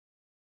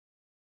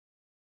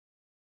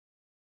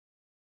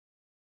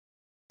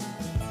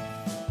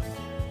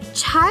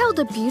child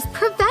abuse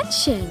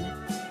prevention.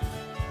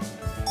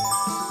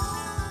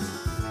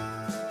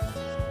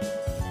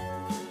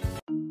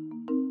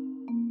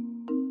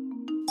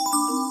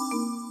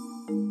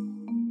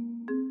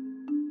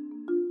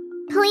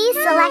 Please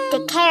select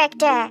a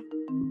character.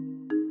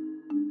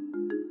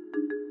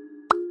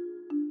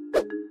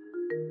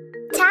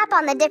 Tap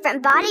on the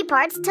different body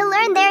parts to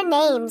learn their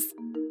names.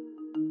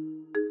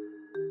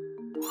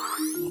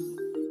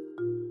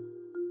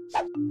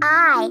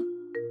 Eye,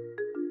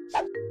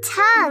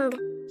 tongue,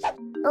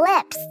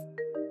 lips,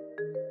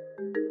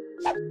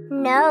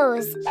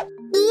 nose,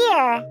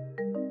 ear,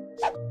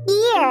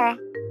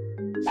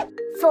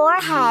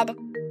 forehead,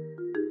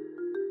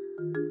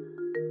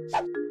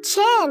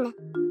 chin,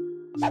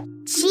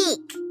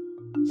 cheek,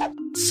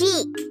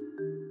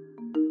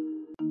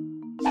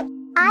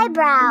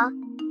 eyebrow,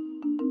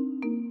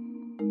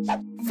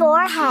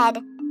 forehead,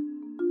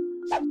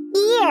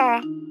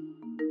 ear,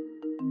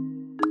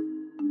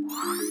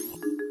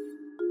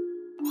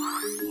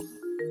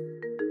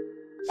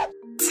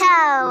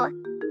 toe,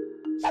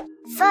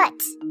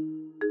 foot,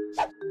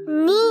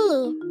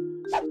 knee,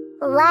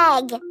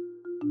 leg,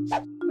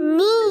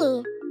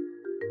 knee,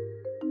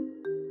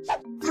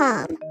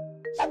 palm,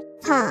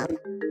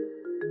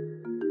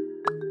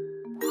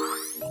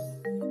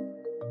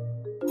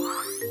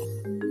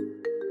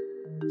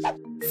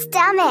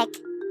 stomach,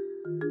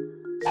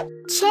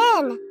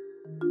 chin,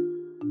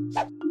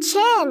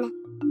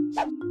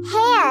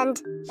 hand,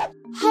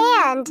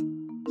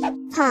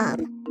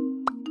 palm,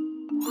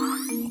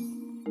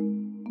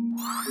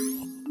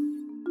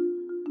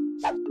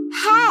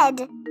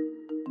 head,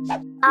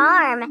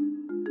 arm,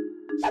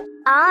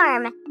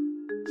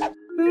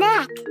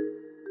 neck,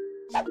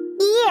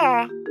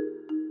 ear,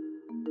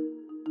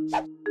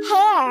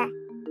 hair,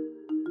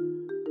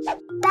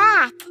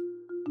 back,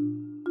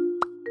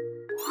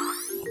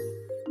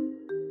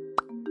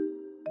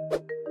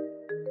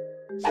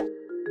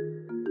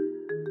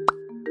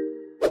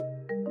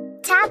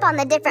 tap on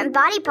the different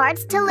body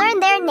parts to learn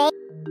their name.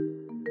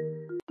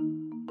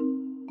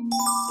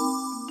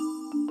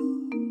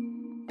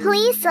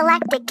 Please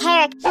select a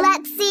character.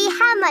 Let's see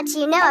how much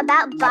you know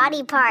about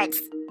body parts.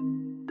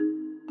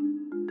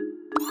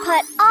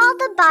 Put all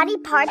the body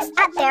parts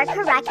at their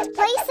correct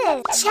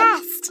places.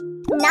 Chest.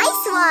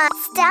 Nice one.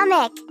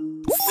 Stomach.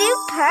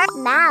 Super.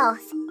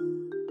 Mouth.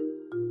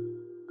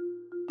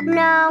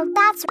 No,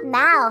 that's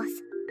mouth.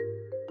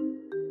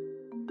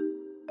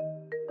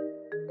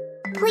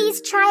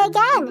 Please try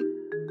again.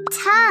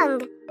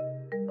 Tongue.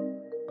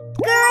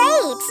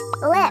 Great.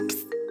 Lips.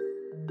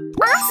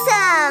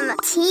 Awesome.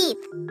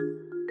 Teeth.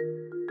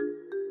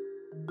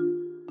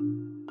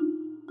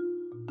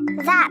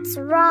 That's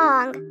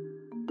wrong.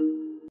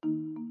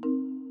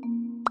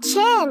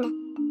 Chin.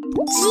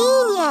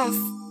 Genius.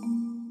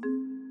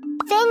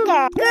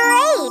 Finger.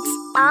 Great.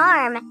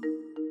 Arm.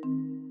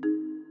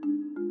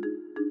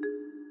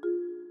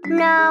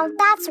 No,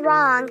 that's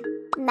wrong.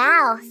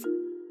 Mouth.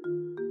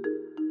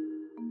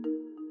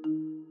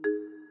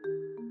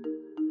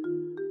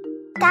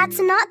 That's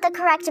not the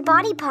correct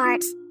body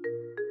part.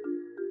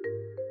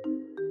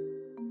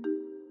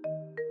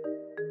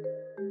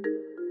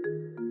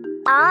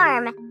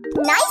 Arm.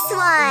 Nice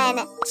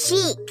one.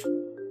 Cheek.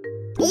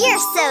 You're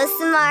so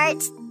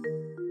smart.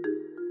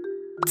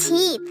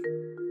 Teeth.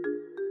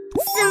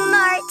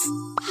 Smart.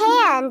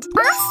 Hand.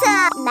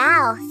 Awesome.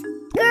 Mouth.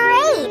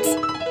 Great.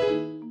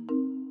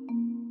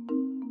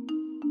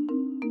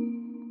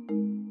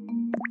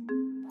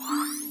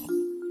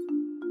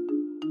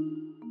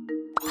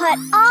 Put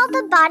all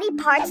the body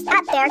parts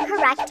at their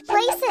correct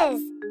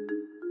places.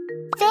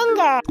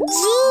 Finger.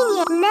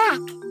 Genius.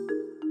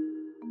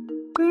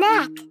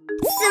 Neck.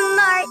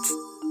 Smart.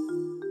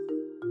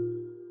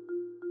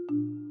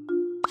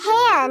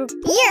 Hand.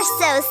 You're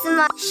so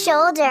smart.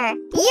 Shoulder.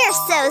 You're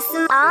so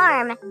smart.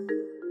 Arm.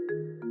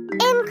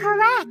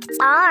 Incorrect.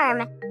 Arm.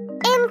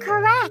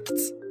 Incorrect.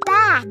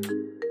 Back.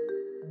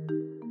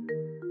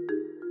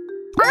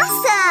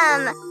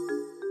 Awesome.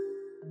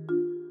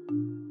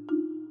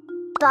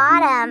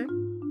 Bottom.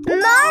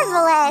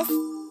 Marvelous.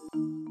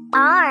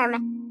 Arm.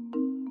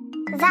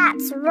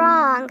 That's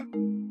wrong.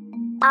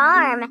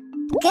 Arm.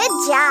 Good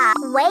job.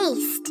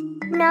 Waist.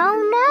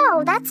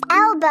 No, that's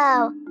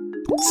elbow.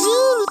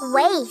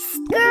 Waist.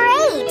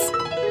 Great.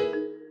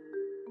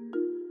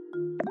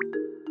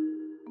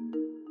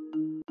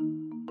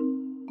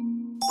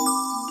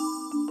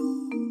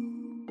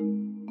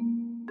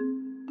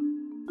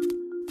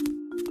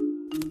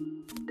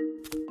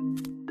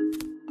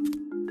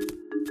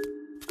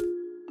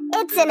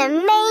 It's an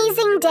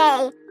amazing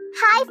day.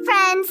 Hi,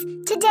 friends.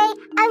 Today,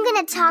 I'm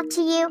going to talk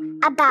to you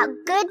about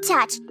good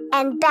touch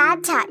and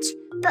bad touch.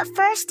 But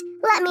first,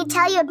 let me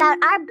tell you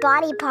about our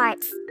body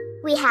parts.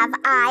 We have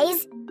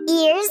eyes,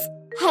 ears,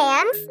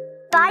 hands,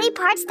 body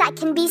parts that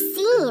can be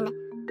seen.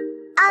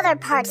 Other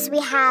parts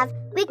we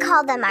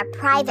call them our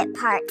private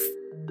parts.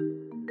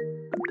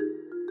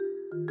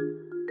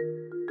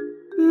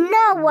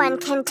 No one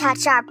can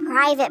touch our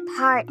private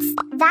parts.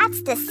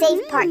 That's the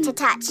safe part to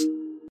touch.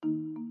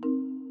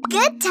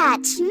 Good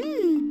touch.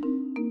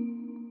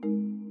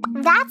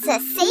 That's a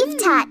safe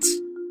touch.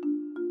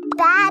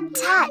 Bad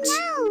touch.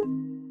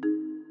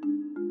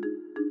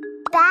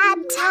 Bad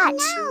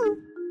touch.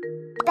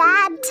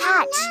 Bad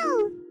touch.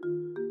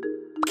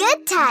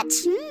 Good touch.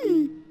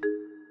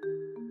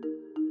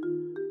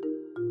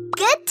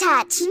 Good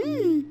touch.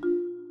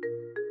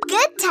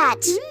 Good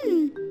touch.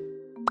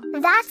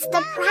 That's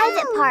the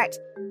private part.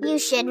 You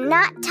should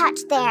not touch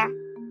there.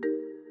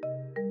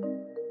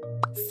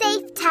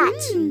 Safe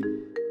touch.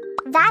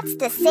 That's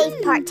the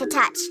safe part to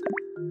touch.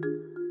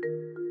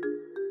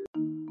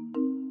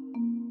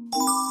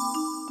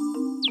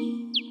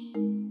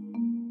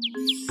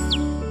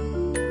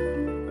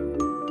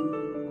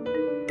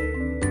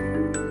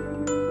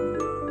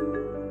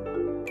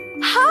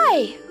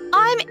 Hi,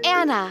 I'm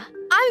Anna.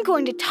 I'm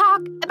going to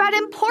talk about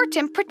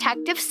important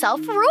protective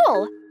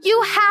self-rule.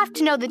 You have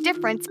to know the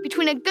difference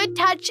between a good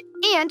touch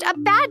and a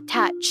bad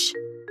touch.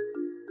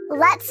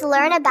 Let's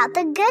learn about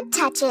the good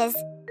touches.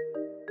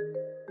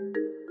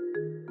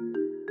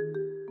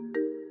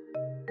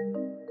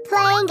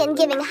 Playing and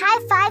giving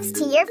high fives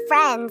to your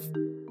friends.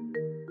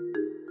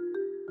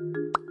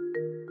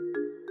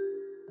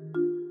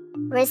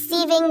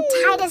 Receiving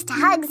tightest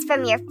hugs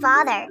from your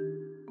father.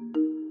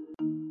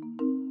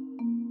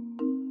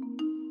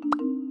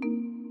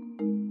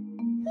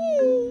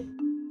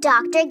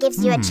 Doctor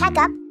gives you a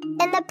checkup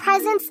in the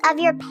presence of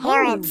your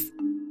parents.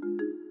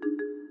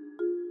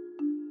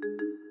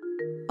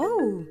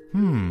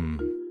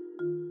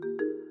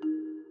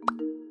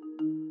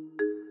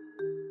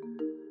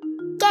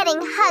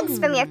 Getting hugs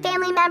from your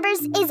family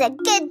members is a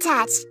good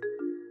touch.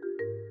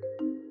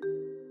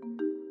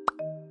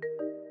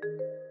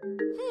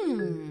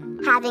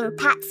 Having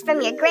pats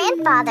from your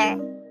grandfather.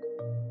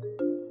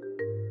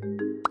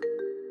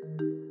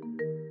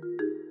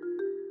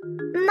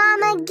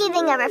 Mama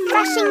giving a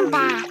refreshing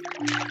bath.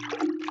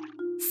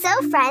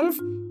 So, friends,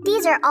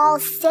 these are all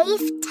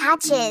safe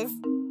touches.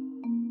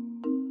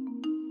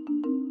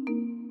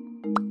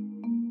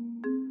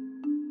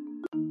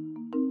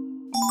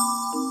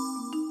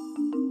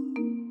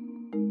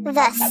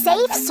 The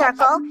safe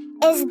circle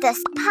is the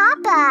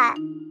Papa.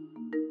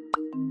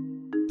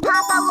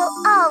 Papa will,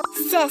 oh,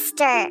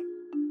 sister.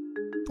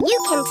 You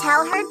can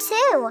tell her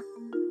too.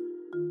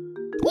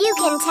 You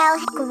can tell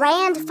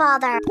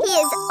grandfather. He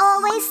is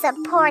always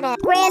supportive.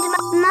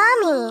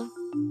 Mommy.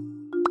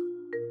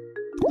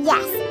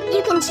 Yes,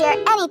 you can share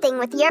anything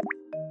with your...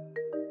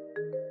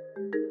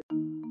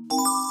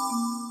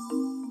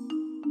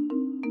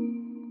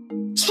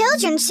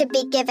 Children should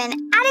be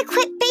given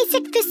adequate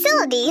basic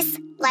facilities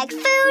like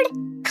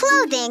food,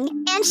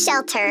 clothing, and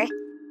shelter.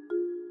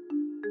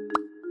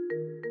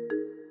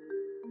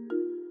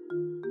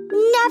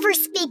 Never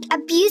speak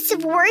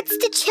abusive words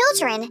to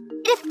children.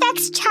 It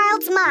affects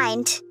child's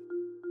mind.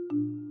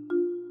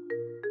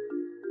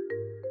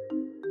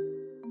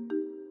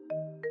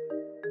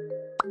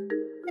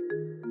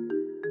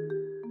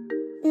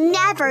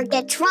 Never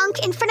get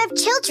drunk in front of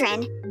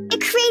children.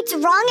 It creates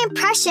wrong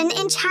impression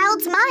in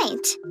child's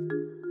mind.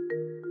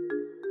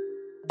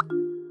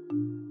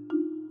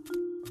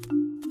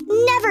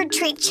 Never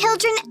treat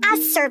children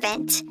as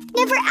servants.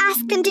 Never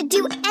ask them to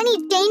do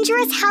any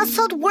dangerous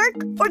household work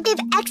or give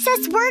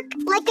excess work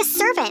like a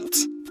servant.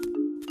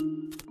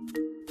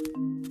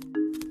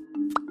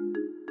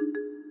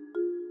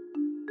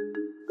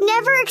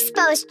 Never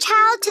expose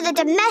child to the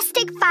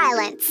domestic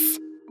violence.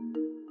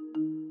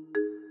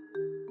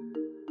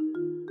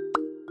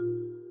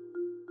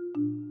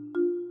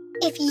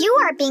 If you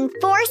are being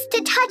forced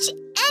to touch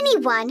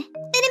anyone,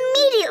 then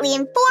immediately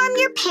inform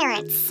your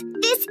parents.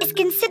 This is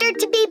considered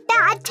to be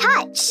bad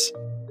touch.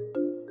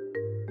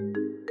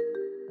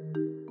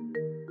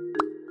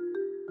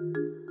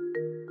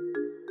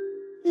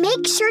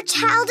 Make sure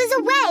child is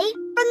away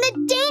from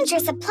the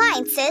dangerous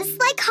appliances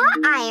like hot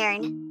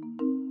iron.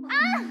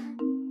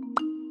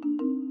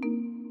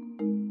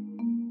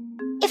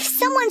 If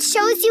someone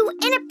shows you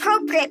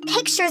inappropriate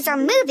pictures or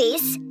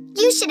movies,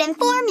 you should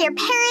inform your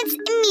parents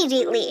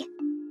immediately.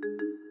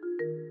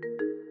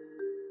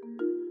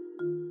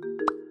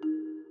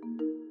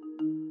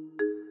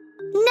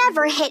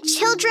 Never hit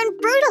children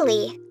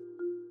brutally.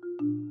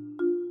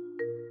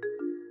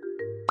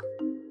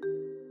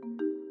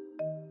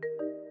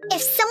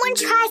 If someone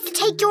tries to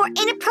take your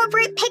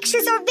inappropriate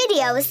pictures or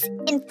videos,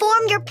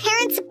 inform your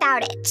parents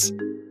about it.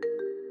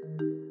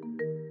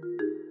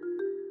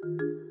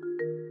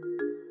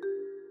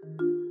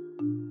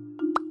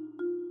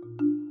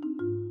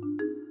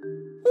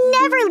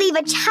 Never leave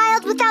a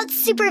child without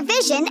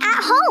supervision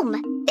at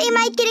home. They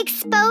might get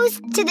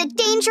exposed to the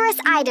dangerous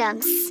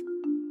items.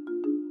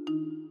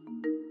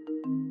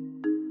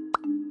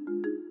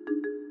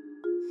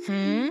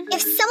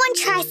 If someone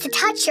tries to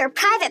touch your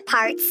private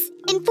parts,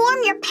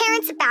 inform your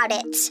parents about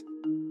it.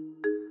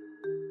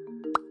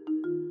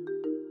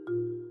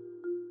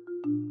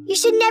 You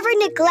should never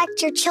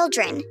neglect your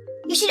children.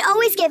 You should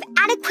always give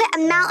adequate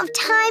amount of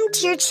time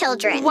to your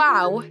children.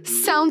 Wow,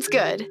 sounds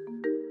good.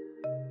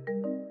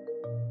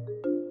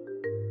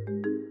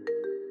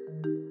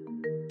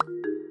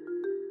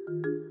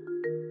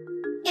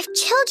 If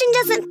children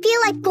doesn't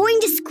feel like going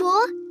to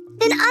school,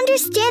 Then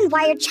understand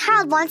why your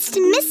child wants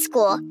to miss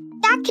school.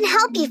 That can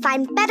help you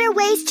find better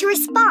ways to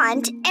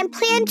respond and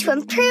plan to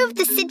improve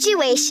the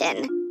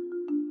situation.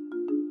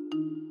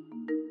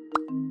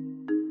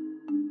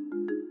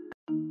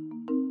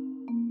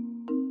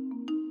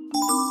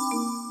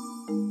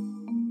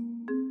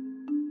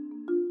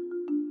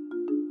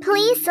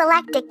 Please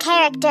select a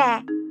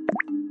character.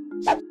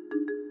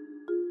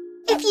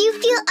 If you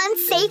feel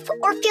unsafe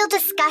or feel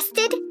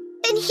disgusted,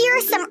 then here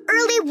are some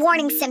early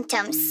warning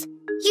symptoms.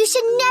 You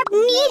should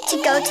never need to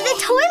go to the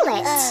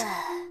toilet.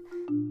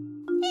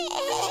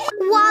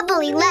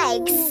 Wobbly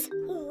legs.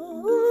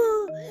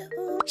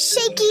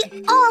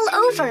 Shaky all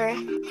over.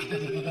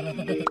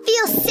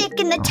 Feel sick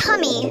in the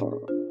tummy.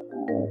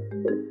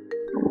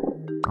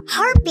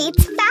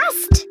 Heartbeats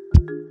fast.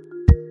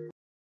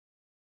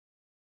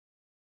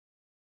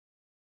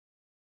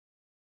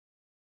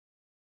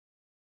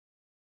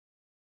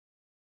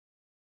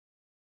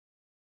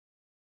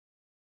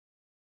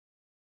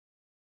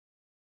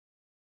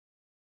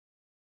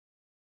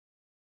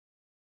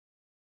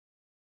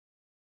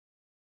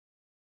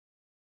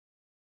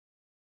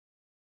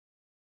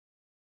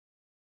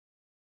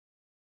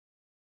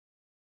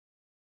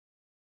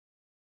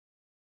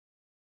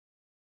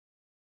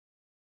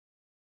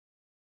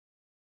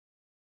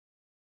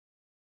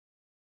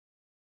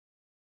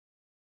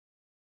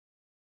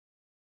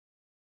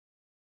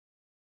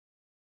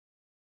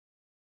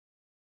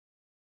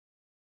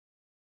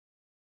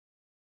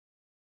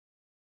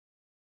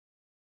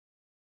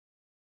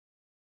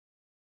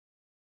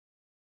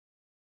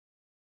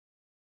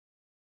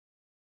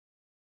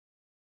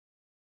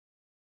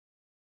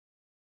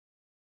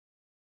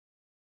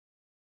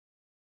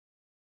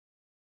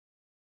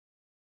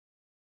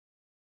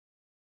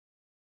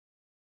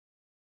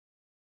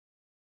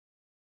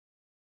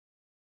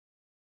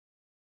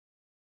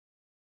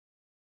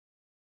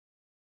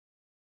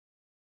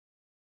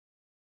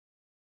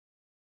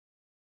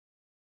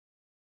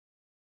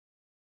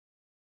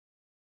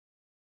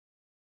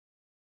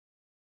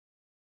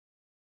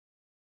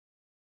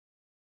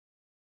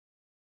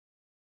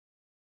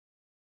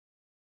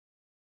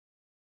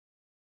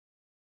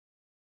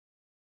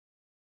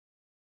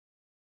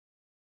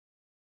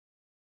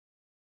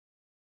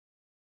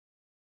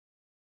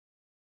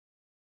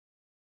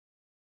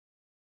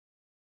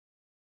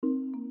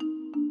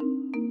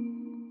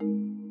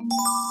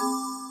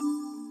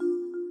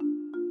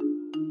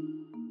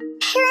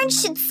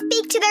 Parents should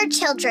speak to their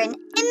children and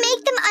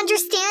make them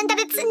understand that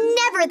it's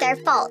never their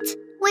fault.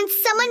 When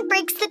someone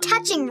breaks the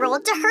touching rule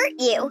to hurt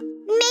you,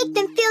 make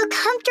them feel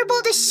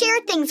comfortable to share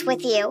things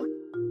with you.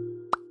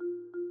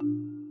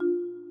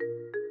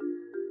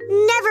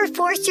 Never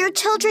force your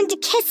children to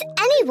kiss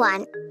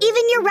anyone,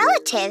 even your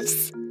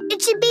relatives.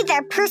 It should be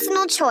their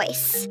personal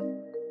choice.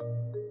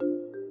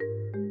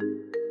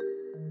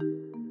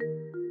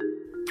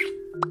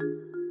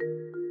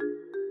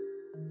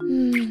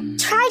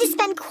 Try to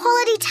spend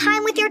quality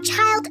time with your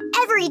child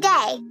every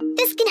day.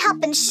 This can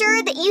help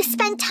ensure that you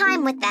spend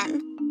time with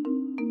them.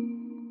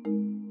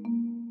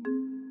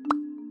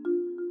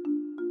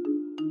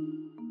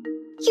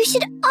 You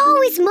should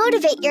always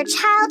motivate your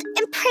child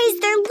and praise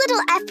their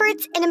little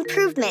efforts and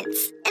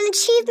improvements and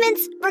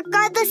achievements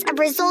regardless of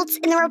results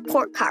in the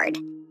report card.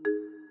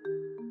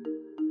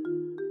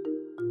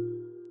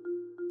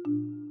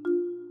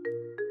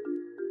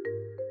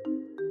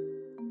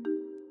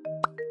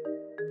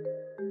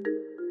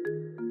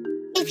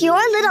 If your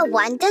little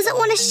one doesn't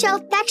want to show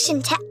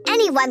affection to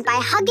anyone by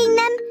hugging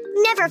them,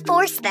 never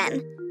force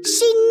them.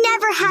 She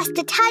never has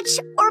to touch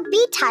or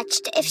be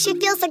touched if she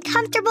feels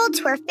uncomfortable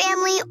to her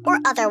family or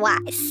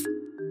otherwise.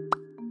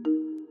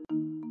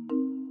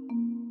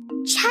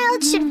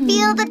 Child should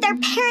feel that their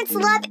parents'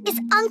 love is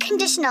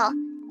unconditional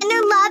and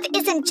their love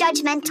isn't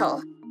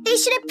judgmental. They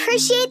should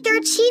appreciate their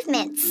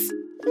achievements.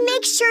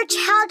 Make sure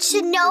child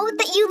should know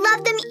that you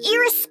love them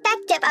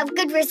irrespective of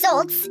good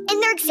results in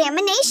their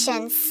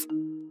examinations.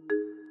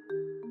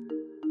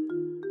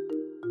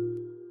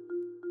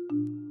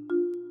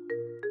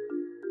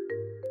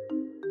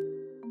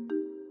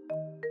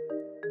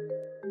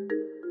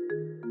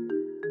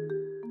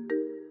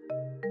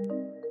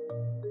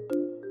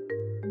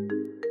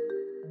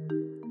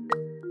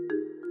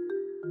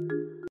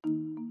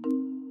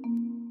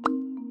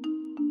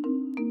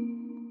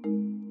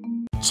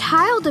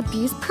 Child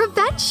abuse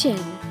prevention.